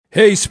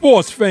Hey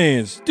sports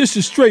fans, this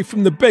is Straight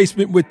from the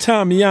Basement with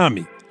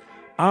Ommy.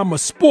 I'm a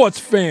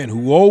sports fan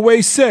who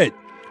always said,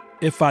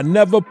 if I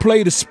never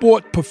played a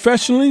sport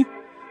professionally,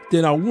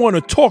 then I want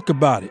to talk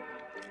about it.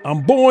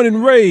 I'm born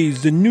and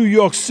raised in New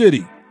York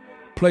City.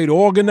 Played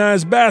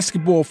organized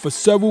basketball for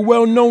several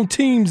well-known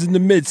teams in the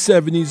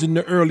mid-'70s and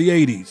the early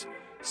 '80s,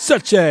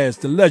 such as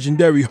the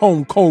legendary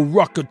Home Cold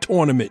Rucker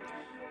Tournament,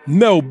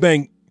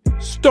 Melbank,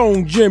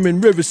 Stone Gym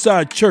and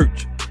Riverside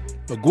Church,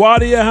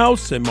 LaGuardia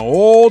House, and my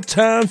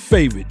all-time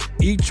favorite,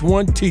 Each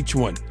One Teach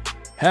One.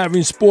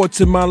 Having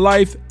sports in my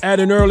life at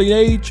an early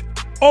age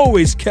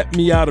always kept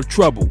me out of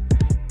trouble.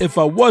 If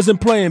I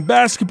wasn't playing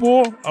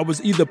basketball, I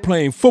was either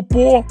playing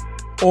football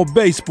or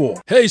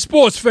baseball. Hey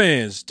sports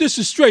fans, this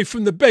is Straight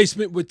from the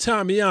Basement with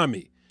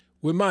Ommy,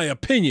 where my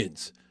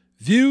opinions,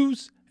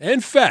 views,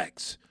 and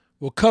facts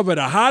will cover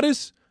the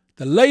hottest,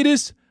 the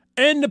latest,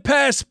 and the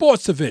past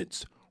sports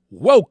events.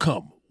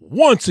 Welcome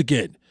once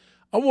again.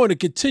 I want to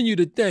continue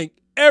to thank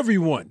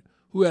everyone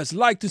who has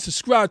liked and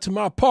subscribed to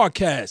my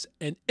podcast.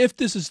 And if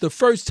this is the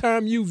first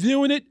time you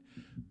viewing it,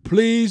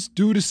 please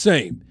do the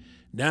same.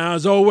 Now,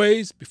 as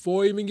always,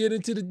 before I even get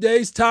into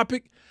today's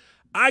topic,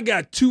 I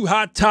got two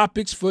hot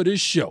topics for this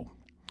show.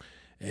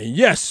 And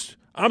yes,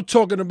 I'm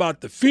talking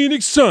about the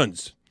Phoenix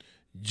Suns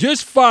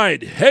just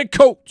fired head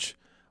coach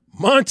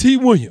Monty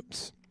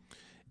Williams.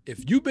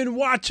 If you've been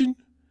watching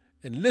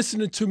and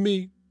listening to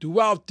me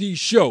throughout these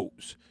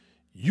shows,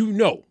 you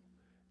know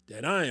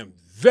that I am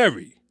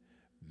very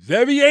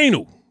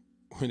anal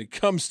when it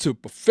comes to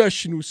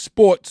professional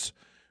sports,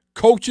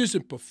 coaches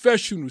and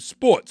professional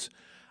sports.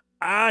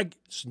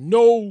 It's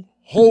no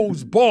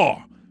holds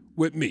bar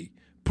with me.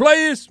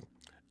 Players,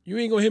 you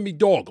ain't gonna hear me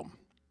dog them.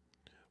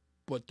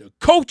 But the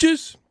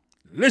coaches,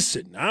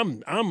 listen,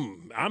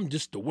 I'm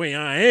just the way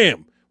I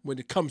am when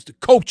it comes to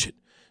coaching.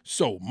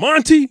 So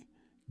Monty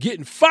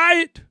getting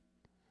fired,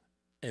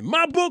 in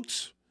my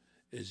books,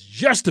 is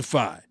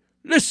justified.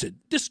 Listen,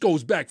 this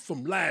goes back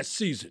from last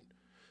season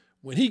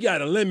when he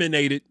got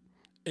eliminated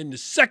in the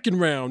second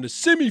round, the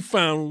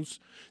semifinals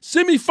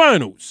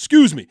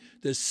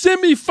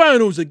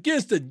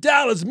against the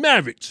Dallas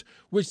Mavericks,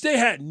 which they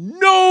had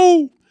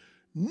no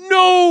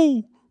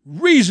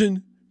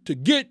reason to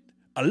get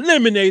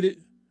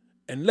eliminated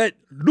and let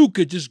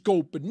Luka just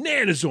go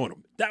bananas on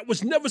them. That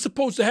was never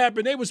supposed to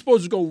happen. They were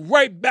supposed to go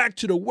right back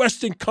to the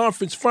Western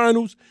Conference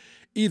Finals,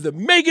 either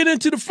make it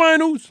into the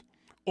finals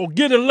or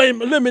get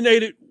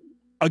eliminated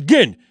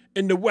again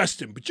in the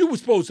Western. But you were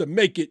supposed to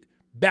make it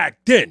back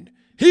then.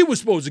 He was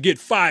supposed to get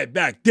fired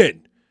back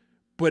then,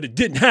 but it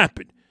didn't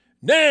happen.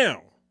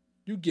 Now,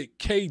 you get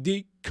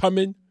KD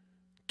coming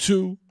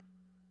to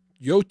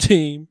your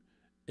team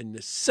in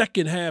the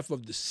second half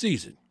of the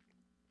season.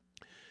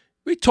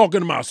 We're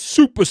talking about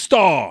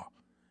superstar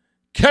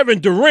Kevin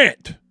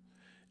Durant.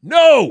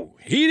 No,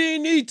 he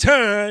didn't need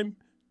time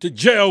to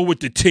gel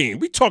with the team.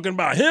 We're talking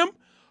about him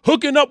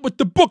hooking up with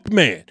the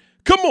bookman.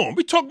 Come on,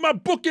 we're talking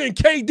about Booker and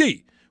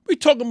KD. We're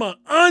talking about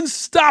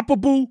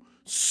unstoppable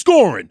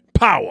scoring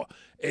power.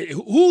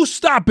 Who's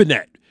stopping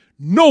that?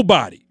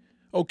 Nobody.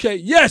 Okay,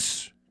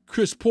 yes,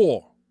 Chris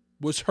Paul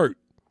was hurt.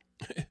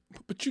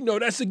 But you know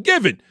that's a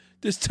given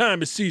this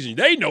time of season.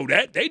 They know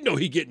that. They know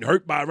he getting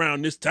hurt by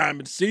around this time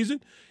of the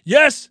season.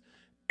 Yes,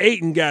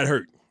 Ayton got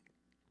hurt.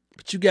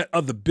 But you got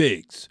other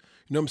bigs.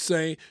 You know what I'm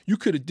saying? You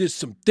could have did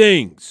some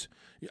things.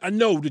 I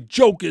know the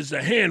Joker is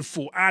a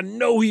handful. I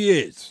know he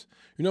is.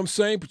 You know what I'm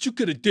saying? But you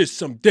could have did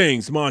some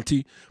things,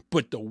 Monty.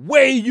 But the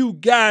way you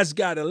guys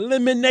got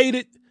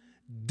eliminated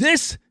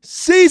this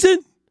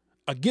season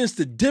against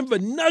the Denver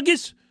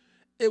Nuggets,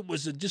 it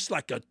was just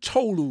like a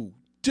total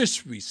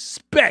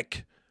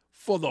disrespect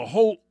for the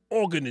whole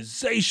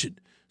organization.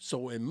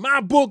 So in my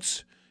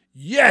books,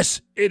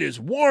 yes, it is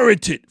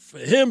warranted for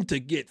him to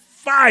get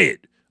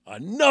fired.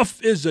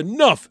 Enough is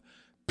enough,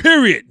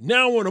 period.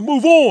 Now I want to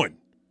move on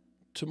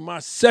to my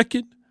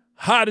second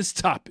hottest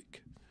topic.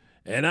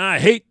 And I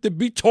hate to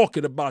be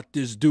talking about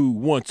this dude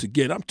once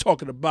again. I'm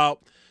talking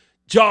about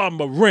Ja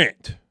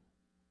Morant.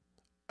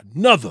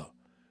 Another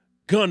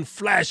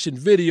gun-flashing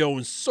video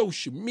on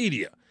social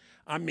media.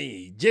 I mean,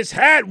 he just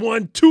had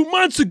one 2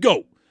 months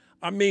ago.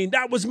 I mean,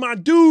 that was my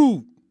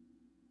dude.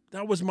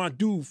 That was my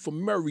dude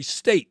from Murray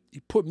State. He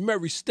put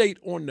Murray State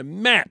on the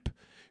map.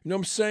 You know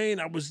what I'm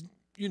saying? I was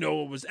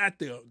at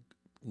the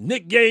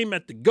Knick game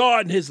at the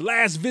Garden, his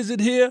last visit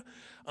here.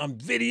 I'm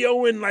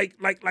videoing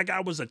like I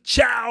was a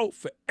child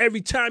for every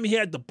time he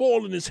had the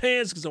ball in his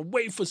hands because I'm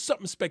waiting for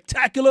something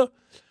spectacular.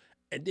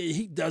 And then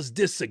he does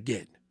this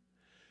again.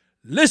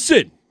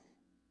 Listen,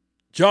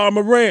 Ja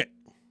Morant,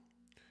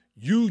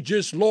 you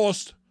just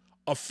lost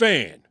a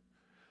fan,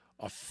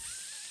 a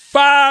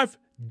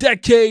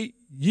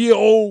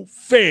 5-decade-year-old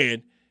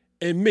fan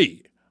in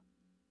me.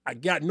 I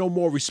got no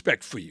more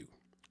respect for you,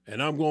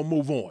 and I'm going to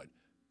move on,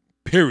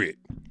 period.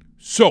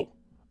 So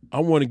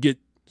I want to get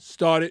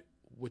started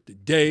with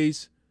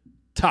today's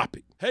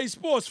topic. Hey,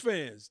 sports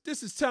fans,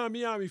 this is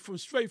Ommy from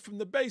Straight from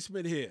the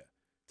Basement here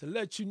to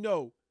let you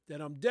know that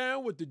I'm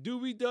down with the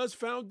Dewey Does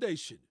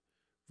Foundation,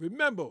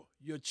 Remember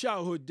your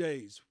childhood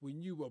days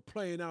when you were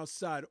playing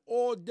outside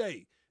all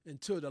day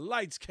until the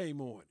lights came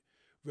on.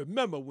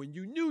 Remember when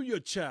you knew your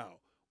child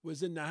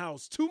was in the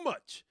house too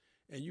much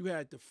and you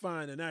had to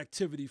find an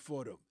activity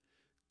for them.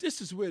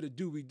 This is where the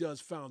Dewey Does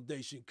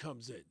Foundation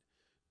comes in.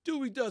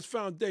 Dewey Does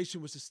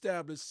Foundation was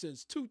established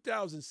since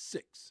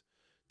 2006.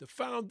 The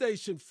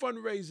foundation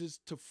fundraises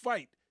to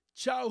fight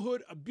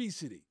childhood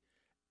obesity.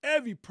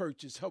 Every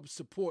purchase helps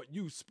support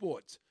youth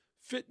sports,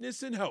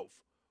 fitness, and health.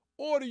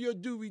 Order your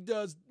Dewey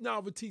Does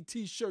novelty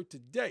t-shirt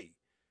today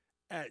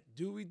at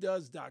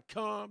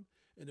DeweyDoes.com,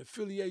 an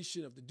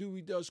affiliation of the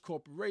Dewey Does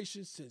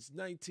Corporation since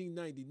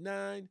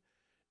 1999.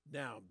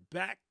 Now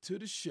back to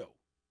the show.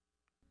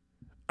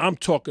 I'm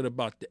talking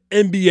about the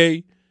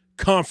NBA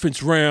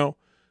Conference Round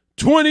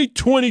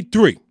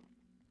 2023.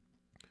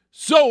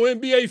 So,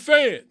 NBA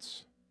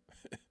fans,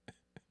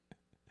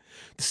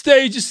 the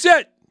stage is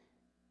set.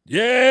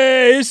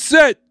 Yeah, it's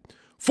set.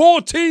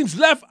 4 teams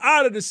left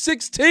out of the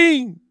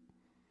 16.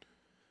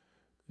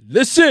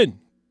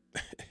 Listen,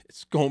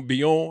 it's going to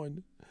be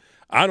on.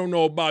 I don't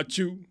know about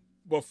you,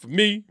 but for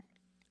me,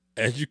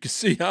 as you can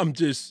see, I'm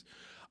just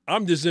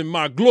in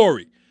my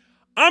glory.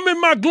 I'm in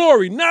my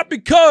glory not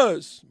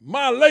because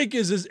my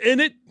Lakers is in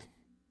it.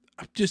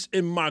 I'm just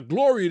in my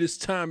glory this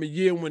time of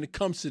year when it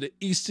comes to the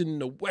Eastern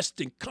and the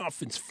Western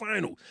Conference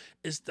Final.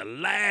 It's the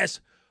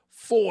last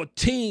 4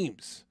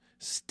 teams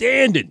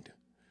standing.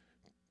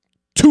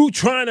 2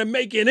 trying to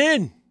make it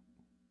in.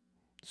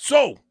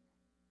 So,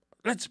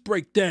 let's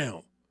break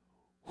down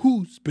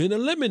who's been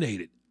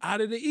eliminated out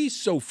of the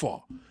East so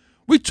far.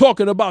 We're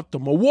talking about the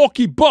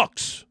Milwaukee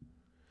Bucks,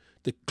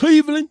 the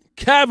Cleveland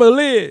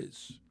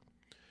Cavaliers,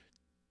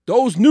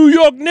 those New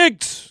York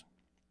Knicks,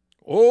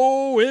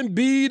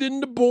 Embiid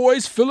and the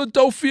boys,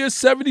 Philadelphia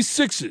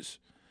 76ers,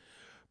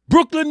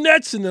 Brooklyn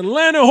Nets and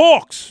Atlanta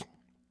Hawks,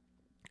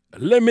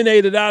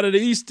 eliminated out of the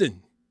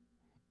Eastern.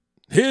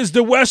 Here's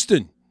the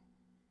Western.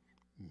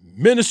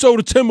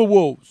 Minnesota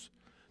Timberwolves,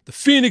 the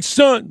Phoenix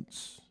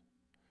Suns,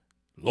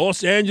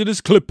 Los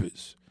Angeles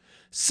Clippers,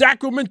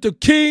 Sacramento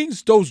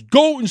Kings, those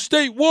Golden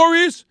State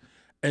Warriors,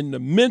 and the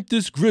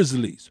Memphis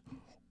Grizzlies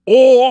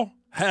all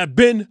have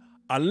been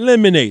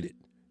eliminated.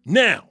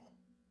 Now,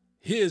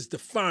 here's the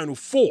final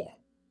 4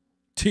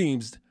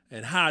 teams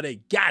and how they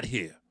got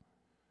here.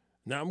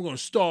 Now, I'm going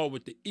to start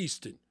with the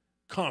Eastern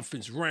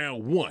Conference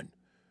Round 1.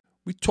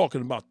 We're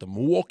talking about the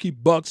Milwaukee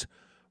Bucks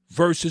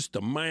versus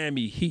the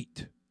Miami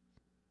Heat.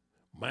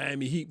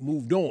 Miami Heat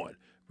moved on.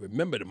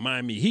 Remember, the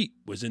Miami Heat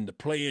was in the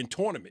play-in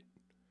tournament.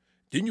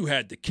 Then you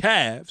had the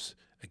Cavs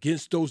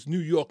against those New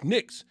York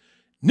Knicks.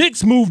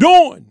 Knicks moved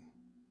on.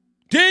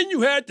 Then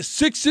you had the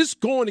Sixers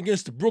going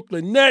against the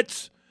Brooklyn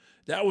Nets.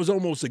 That was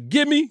almost a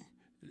gimme,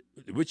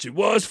 which it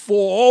was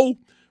 4-0,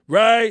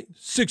 right?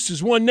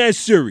 Sixers won that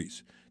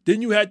series.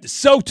 Then you had the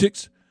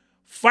Celtics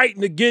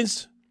fighting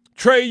against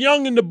Trae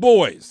Young and the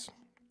boys.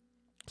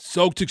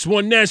 Celtics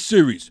won that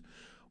series.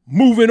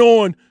 Moving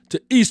on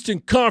to Eastern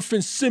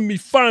Conference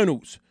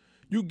semifinals.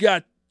 You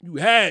had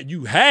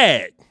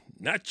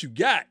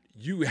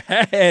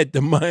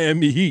the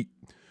Miami Heat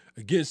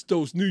against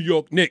those New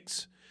York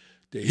Knicks.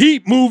 The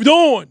Heat moved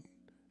on.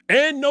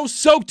 And no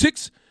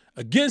Celtics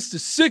against the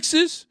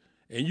Sixers.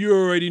 And you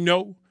already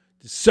know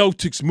the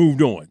Celtics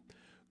moved on.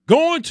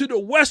 Going to the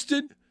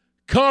Western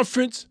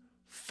Conference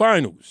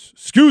Finals.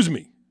 Excuse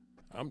me.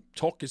 I'm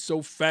talking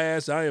so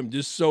fast. I am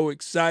just so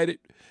excited.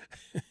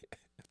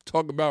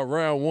 Talk about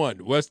round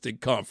 1, Western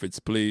Conference,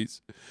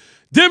 please.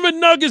 Denver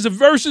Nuggets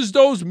versus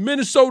those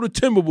Minnesota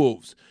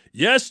Timberwolves.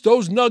 Yes,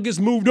 those Nuggets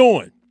moved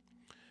on.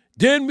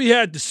 Then we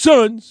had the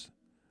Suns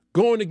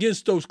going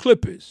against those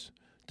Clippers.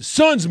 The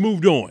Suns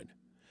moved on.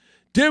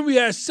 Then we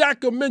had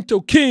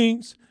Sacramento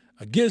Kings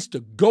against the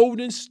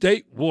Golden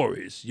State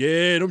Warriors.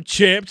 Yeah, them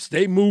champs,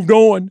 they moved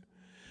on.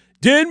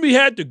 Then we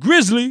had the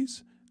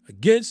Grizzlies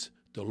against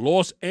the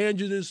Los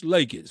Angeles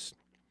Lakers.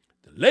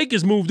 The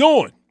Lakers moved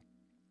on.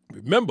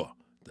 Remember,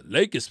 the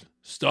Lakers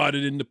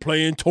started in the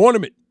play-in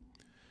tournament.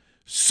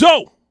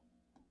 So,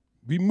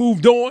 we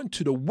moved on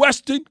to the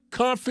Western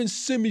Conference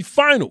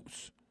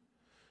semifinals.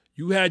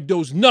 You had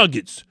those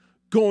Nuggets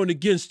going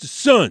against the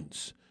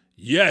Suns.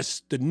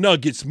 Yes, the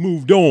Nuggets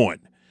moved on.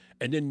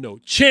 And then the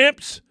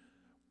champs,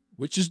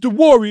 which is the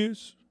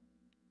Warriors,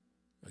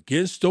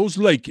 against those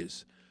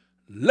Lakers.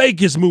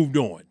 Lakers moved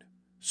on.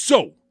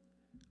 So,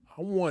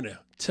 I want to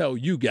tell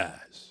you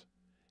guys,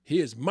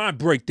 here's my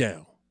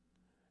breakdown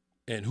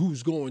and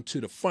who's going to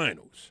the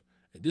finals.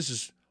 And this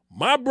is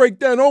my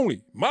breakdown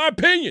only, my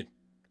opinion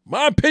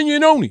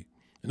only.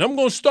 And I'm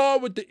going to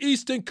start with the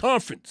Eastern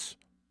Conference.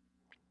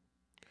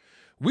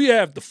 We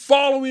have the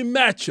following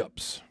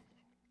matchups.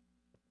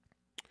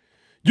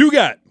 You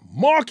got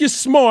Marcus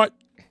Smart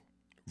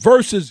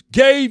versus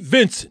Gabe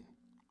Vincent.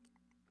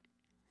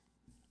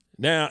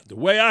 Now, the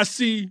way I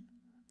see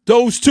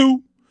those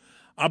two,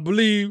 I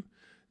believe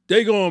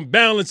they're going to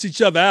balance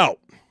each other out.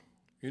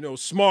 You know,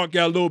 Smart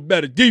got a little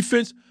better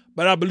defense,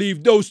 but I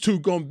believe those two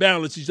going to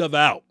balance each other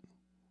out.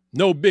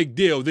 No big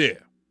deal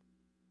there.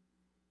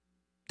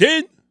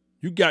 Then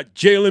you got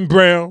Jaylen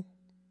Brown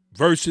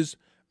versus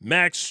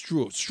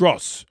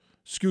Struss.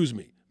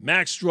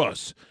 Max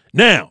Struss.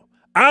 Now,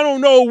 I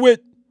don't know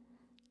what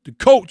the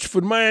coach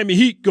for the Miami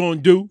Heat going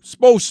to do,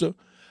 Spoelstra.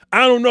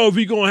 I don't know if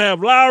he's going to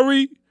have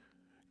Lowry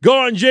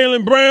guarding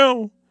Jaylen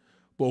Brown,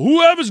 but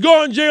whoever's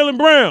guarding Jaylen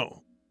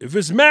Brown, if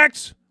it's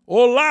Max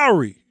or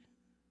Lowry,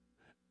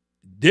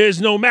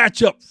 there's no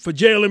matchup for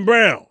Jaylen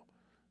Brown.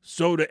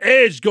 So the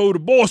edge go to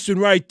Boston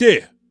right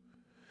there.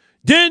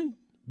 Then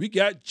we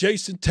got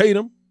Jason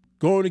Tatum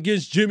going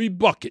against Jimmy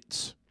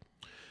Buckets.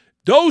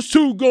 Those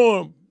two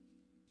going to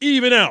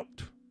even out.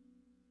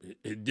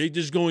 They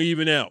just going to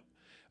even out.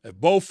 If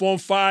both on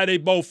fire, they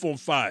both on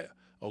fire.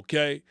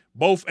 Okay?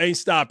 Both ain't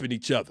stopping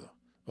each other.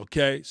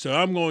 Okay? So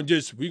we're going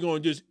to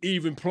just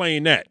even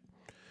playing that.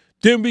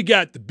 Then we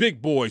got the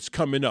big boys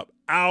coming up.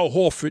 Al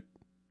Horford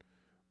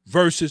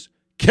versus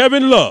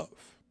Kevin Love.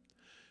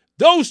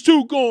 Those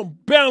two going to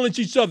balance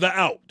each other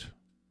out.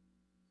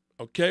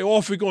 Okay?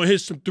 Horford going to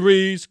hit some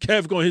threes.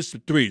 Kev going to hit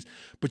some threes.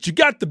 But you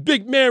got the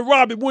big man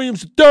Robert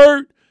Williams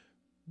III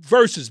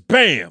versus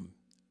Bam.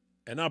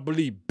 And I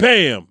believe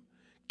Bam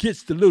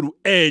gets the little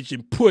edge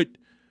and put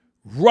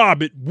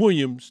Robert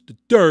Williams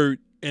III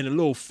in a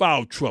little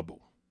foul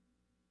trouble.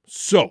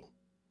 So,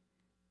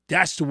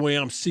 that's the way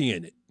I'm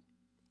seeing it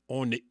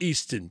on the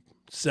eastern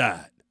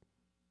side.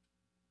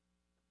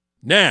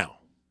 Now,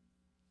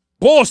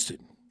 Boston.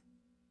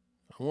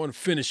 I want to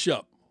finish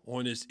up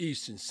on this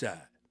eastern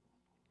side.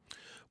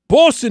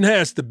 Boston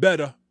has the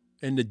better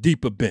and the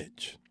deeper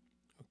bench.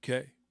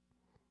 Okay?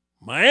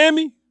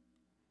 Miami,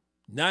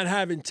 not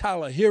having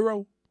Tyler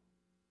Hero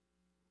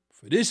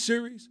for this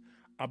series,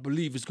 I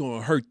believe it's going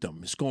to hurt them.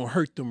 It's going to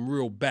hurt them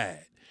real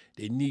bad.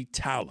 They need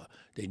Tyler.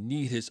 They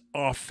need his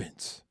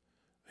offense,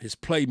 his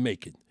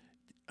playmaking.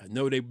 I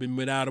know they've been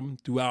without him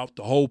throughout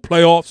the whole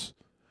playoffs,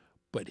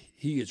 but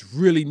he is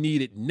really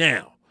needed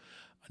now.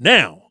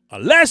 Now,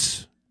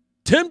 unless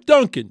Tim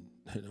Duncan,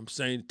 and I'm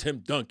saying Tim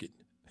Duncan,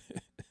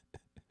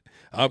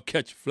 I'll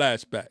catch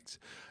flashbacks.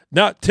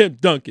 Not Tim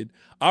Duncan.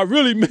 I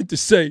really meant to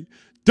say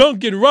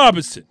Duncan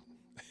Robinson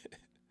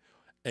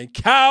and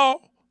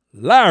Kyle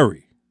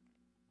Lowry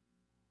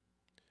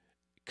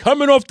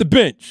coming off the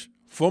bench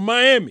for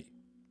Miami.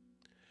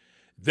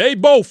 They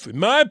both, in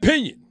my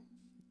opinion,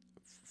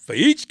 for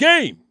each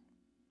game,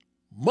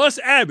 must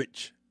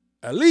average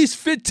at least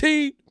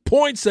 15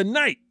 points a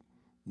night.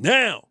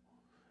 Now,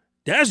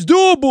 that's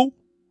doable.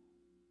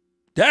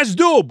 That's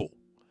doable.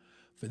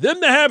 For them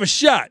to have a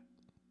shot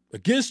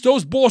against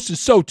those Boston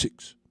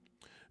Celtics,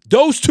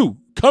 those two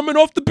coming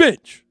off the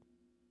bench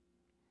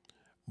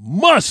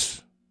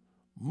must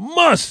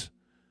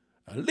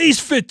at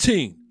least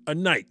 15 a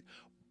night.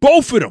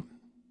 Both of them.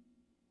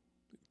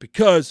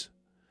 Because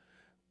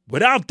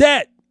without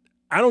that,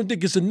 I don't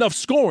think it's enough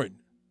scoring.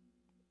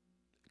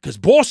 Because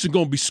Boston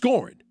going to be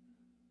scoring.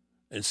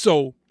 And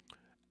so,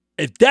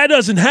 if that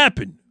doesn't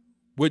happen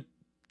with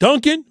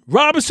Duncan,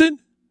 Robinson,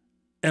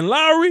 and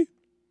Lowry,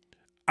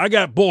 I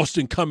got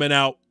Boston coming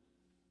out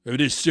of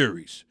this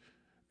series.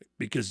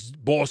 Because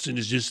Boston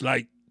is just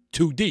like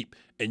too deep.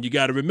 And you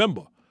got to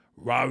remember,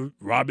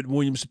 Robert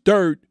Williams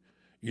III,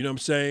 you know what I'm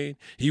saying?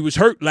 He was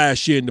hurt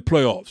last year in the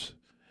playoffs.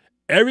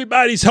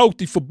 Everybody's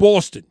healthy for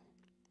Boston,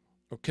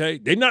 okay?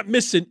 They're not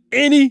missing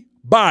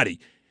anybody,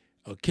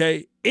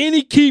 okay?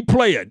 Any key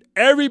player,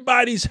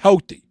 everybody's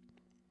healthy.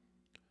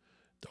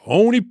 The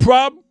only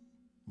problem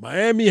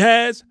Miami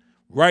has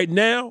right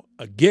now,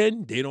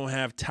 again, they don't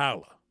have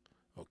Tyler,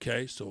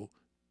 okay? So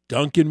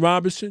Duncan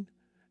Robinson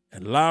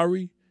and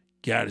Lowry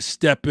got to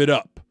step it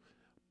up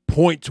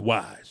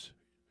point-wise.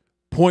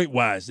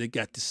 Point-wise, they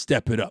got to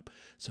step it up.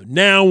 So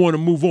now I want to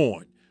move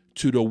on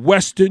to the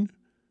Western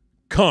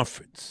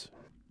Conference.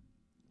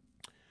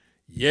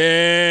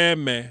 Yeah,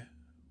 man.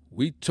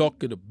 We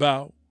talking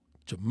about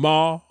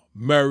Jamal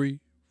Murray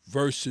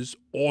versus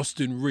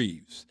Austin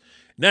Reeves.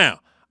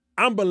 Now,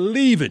 I'm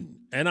believing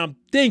and I'm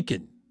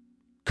thinking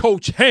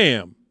Coach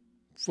Ham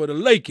for the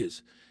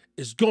Lakers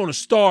is going to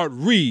start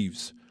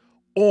Reeves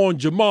on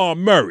Jamal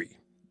Murray.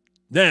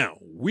 Now,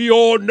 we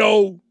all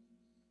know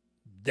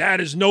that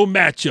is no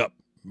matchup.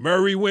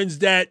 Murray wins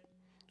that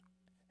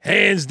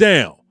hands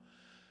down.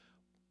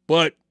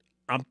 But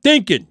I'm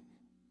thinking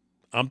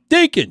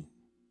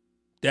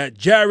that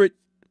Jared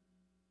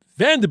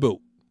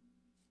Vanderbilt,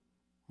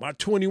 my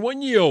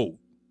 21-year-old,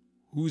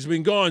 who's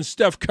been guarding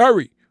Steph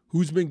Curry,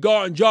 who's been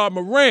guarding Ja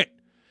Morant,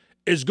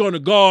 is going to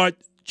guard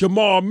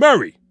Jamal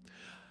Murray.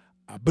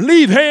 I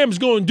believe Ham's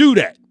going to do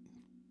that.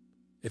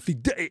 If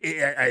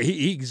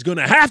he's going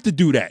to have to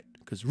do that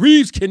because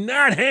Reeves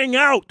cannot hang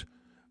out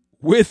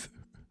with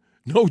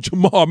no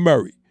Jamal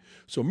Murray.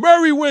 So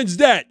Murray wins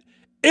that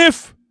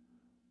if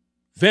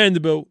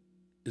Vanderbilt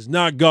is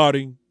not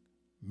guarding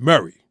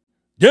Murray.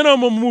 Then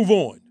I'm going to move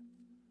on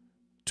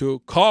to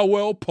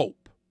Caldwell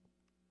Pope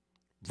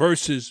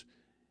versus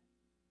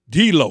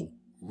D'Lo,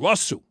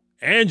 Russell,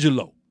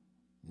 Angelo.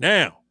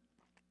 Now,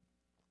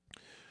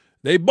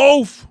 they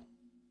both,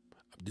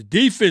 the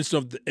defense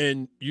of the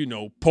end,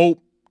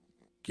 Pope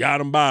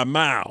got him by a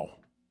mile.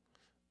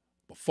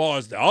 As far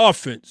as the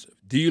offense,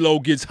 if D'Lo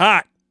gets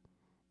hot,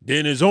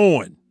 then it's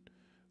on.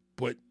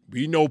 But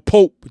We know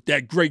Pope with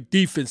that great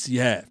defense he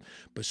has.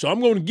 But so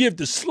I'm going to give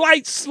the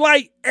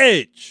slight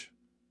edge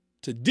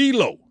to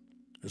D-Lo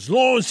as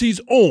long as he's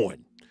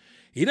on.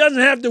 He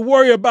doesn't have to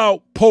worry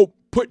about Pope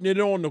putting it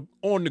on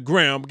the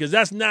ground because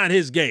that's not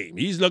his game.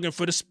 He's looking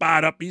for the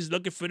spot up. He's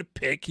looking for the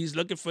pick. He's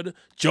looking for the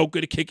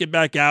joker to kick it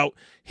back out,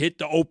 hit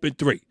the open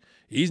three.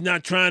 He's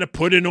not trying to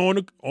put it on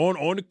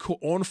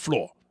the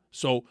floor.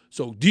 So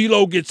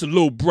D-Lo gets a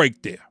little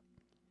break there.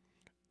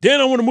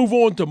 Then I want to move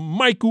on to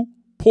Michael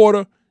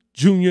Porter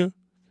Jr.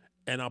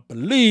 and I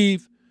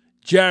believe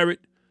Jared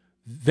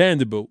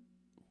Vanderbilt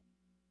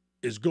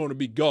is going to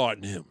be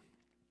guarding him.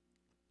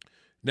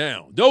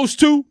 Now, those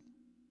two,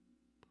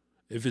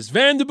 if it's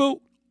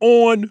Vanderbilt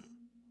on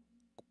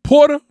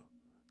Porter,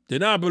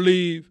 then I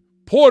believe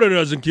Porter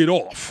doesn't get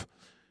off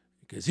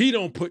because he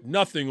don't put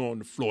nothing on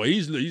the floor.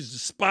 He's a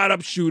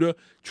spot-up shooter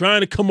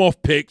trying to come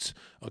off picks,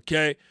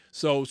 okay?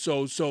 So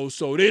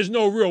there's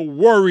no real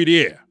worry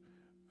there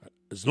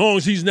as long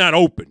as he's not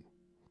open.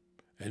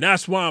 And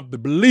that's why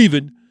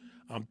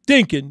I'm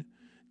thinking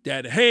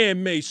that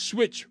Ham may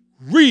switch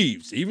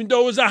Reeves, even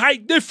though it's a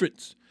height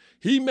difference.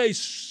 He may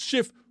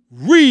shift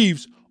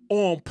Reeves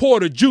on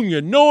Porter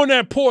Jr., knowing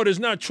that Porter's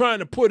not trying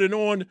to put it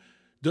on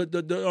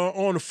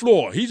the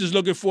floor. He's just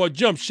looking for a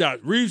jump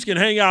shot. Reeves can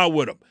hang out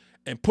with him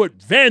and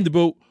put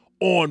Vanderbilt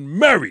on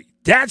Murray.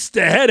 That's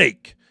the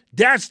headache.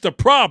 That's the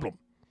problem.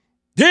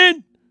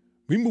 Then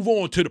we move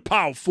on to the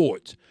power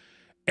forwards.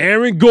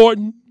 Aaron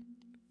Gordon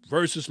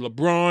versus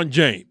LeBron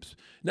James.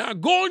 Now,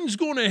 Gordon's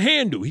going to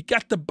handle. He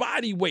got the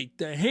body weight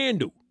to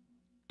handle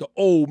the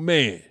old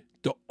man,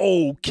 the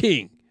old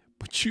king.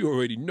 But you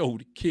already know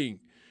the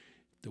king,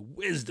 the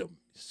wisdom,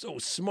 so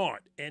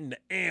smart. And the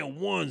and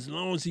ones, as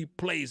long as he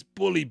plays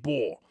bully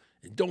ball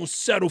and don't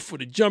settle for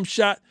the jump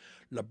shot,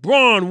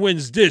 LeBron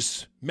wins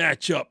this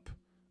matchup,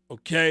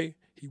 okay?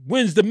 He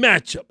wins the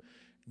matchup.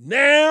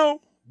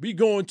 Now we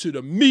going to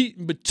the meat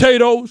and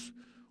potatoes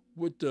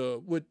with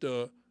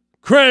the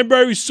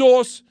cranberry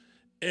sauce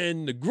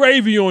and the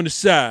gravy on the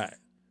side.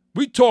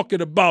 We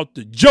talking about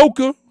the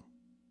Joker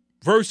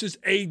versus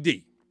AD.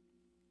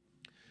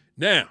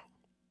 Now,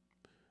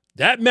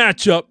 that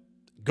matchup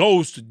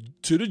goes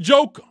to the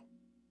Joker.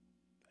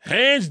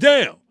 Hands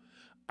down.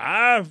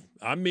 I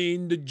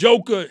mean, the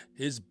Joker,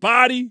 his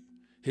body,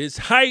 his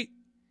height,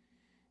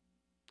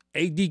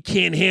 AD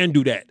can't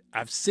handle that.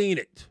 I've seen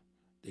it.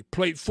 They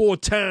played 4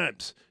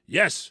 times.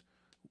 Yes,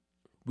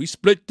 we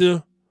split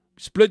it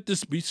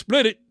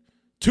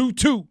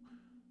 2-2.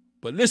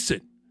 But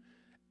listen,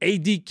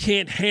 AD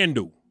can't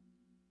handle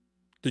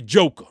the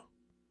Joker,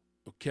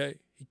 okay?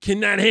 He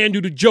cannot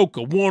handle the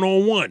Joker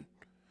one-on-one.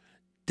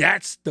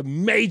 That's the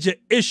major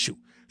issue.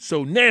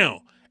 So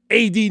now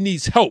AD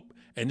needs help,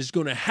 and it's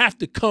going to have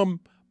to come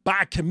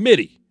by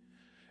committee.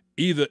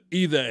 Either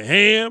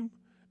Ham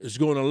is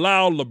going to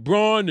allow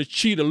LeBron to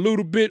cheat a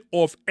little bit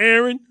off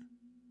Aaron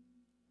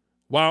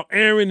while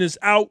Aaron is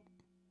out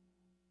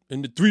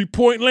in the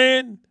three-point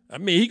land. I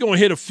mean, he's going to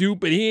hit a few,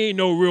 but he ain't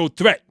no real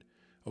threat.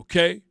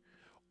 Okay?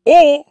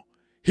 Or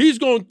he's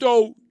going to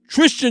throw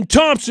Tristan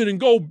Thompson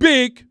and go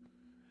big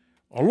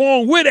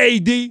along with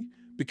AD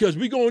because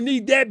we're going to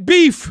need that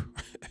beef.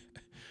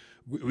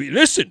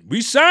 Listen, we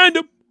signed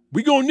him.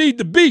 We're going to need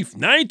the beef.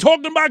 Now, I ain't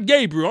talking about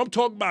Gabriel. I'm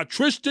talking about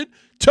Tristan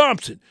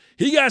Thompson.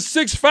 He got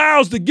 6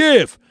 fouls to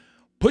give.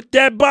 Put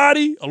that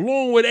body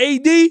along with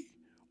AD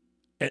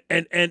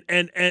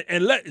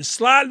and let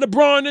slide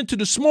LeBron into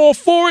the small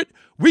forward.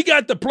 We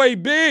got to play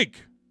big.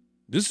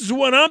 This is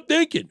what I'm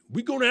thinking.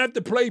 We're going to have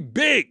to play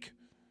big.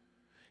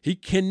 He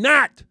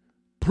cannot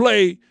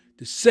play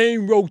the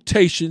same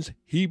rotations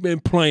he's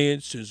been playing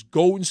since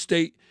Golden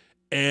State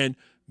and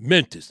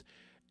Memphis.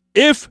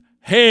 If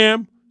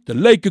Ham, the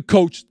Laker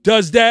coach,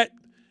 does that,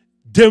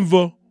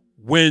 Denver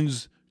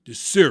wins the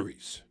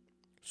series.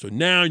 So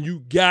now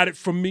you got it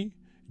from me.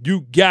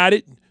 You got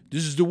it.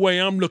 This is the way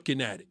I'm looking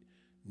at it.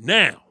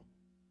 Now,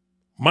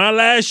 my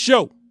last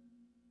show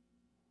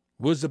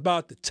was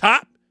about the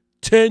top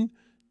 10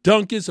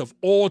 dunkers of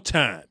all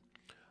time.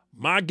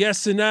 My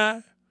guests and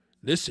I,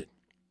 listen,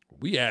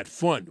 we had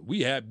fun.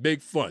 We had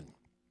big fun.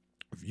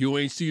 If you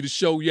ain't see the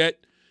show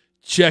yet,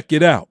 check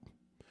it out.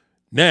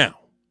 Now,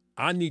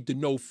 I need to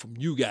know from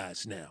you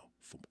guys now,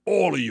 from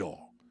all of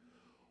y'all,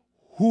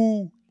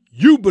 who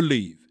you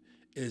believe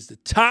is the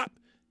top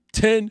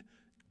 10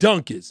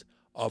 dunkers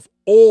of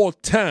all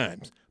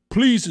times.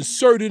 Please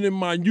insert it in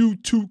my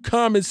YouTube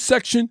comment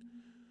section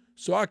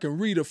so I can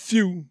read a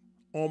few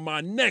on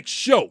my next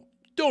show.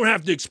 Don't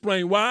have to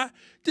explain why.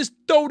 Just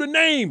throw the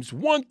names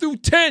 1 through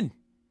 10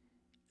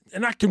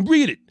 and I can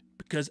read it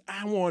because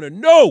I want to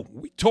know.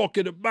 We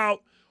talking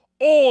about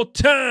all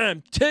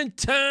time,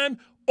 10-time,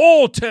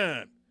 all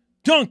time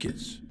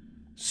dunkers.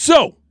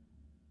 So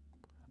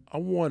I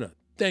want to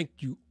thank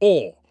you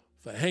all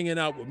for hanging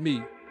out with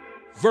me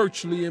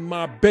virtually in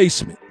my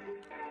basement.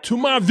 To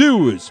my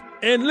viewers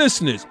and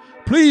listeners,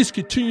 please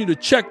continue to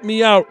check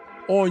me out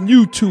on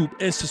YouTube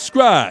and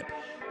subscribe.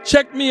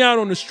 Check me out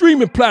on the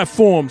streaming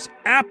platforms,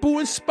 Apple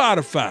and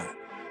Spotify.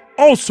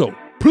 Also,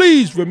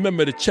 please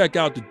remember to check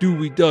out the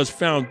Dewey Does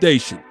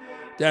Foundation.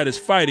 that is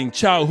fighting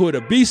childhood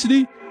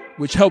obesity,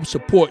 which helps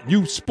support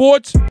youth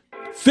sports,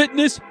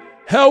 fitness,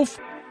 health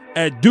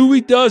at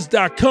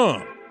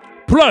DeweyDoes.com.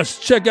 Plus,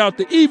 check out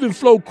the Even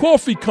Flow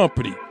Coffee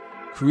Company,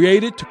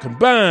 created to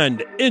combine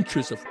the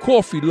interests of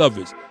coffee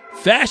lovers,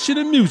 fashion,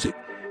 and music.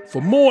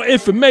 For more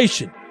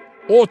information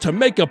or to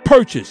make a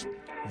purchase,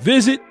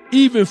 visit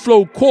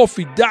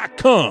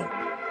evenflowcoffee.com.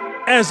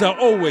 As I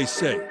always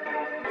say,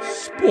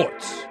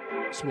 sports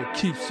is what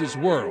keeps this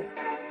world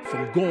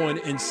from going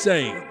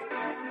insane,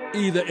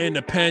 either in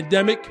the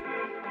pandemic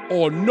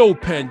or no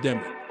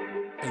pandemic.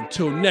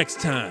 Until next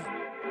time,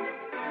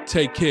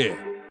 take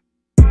care.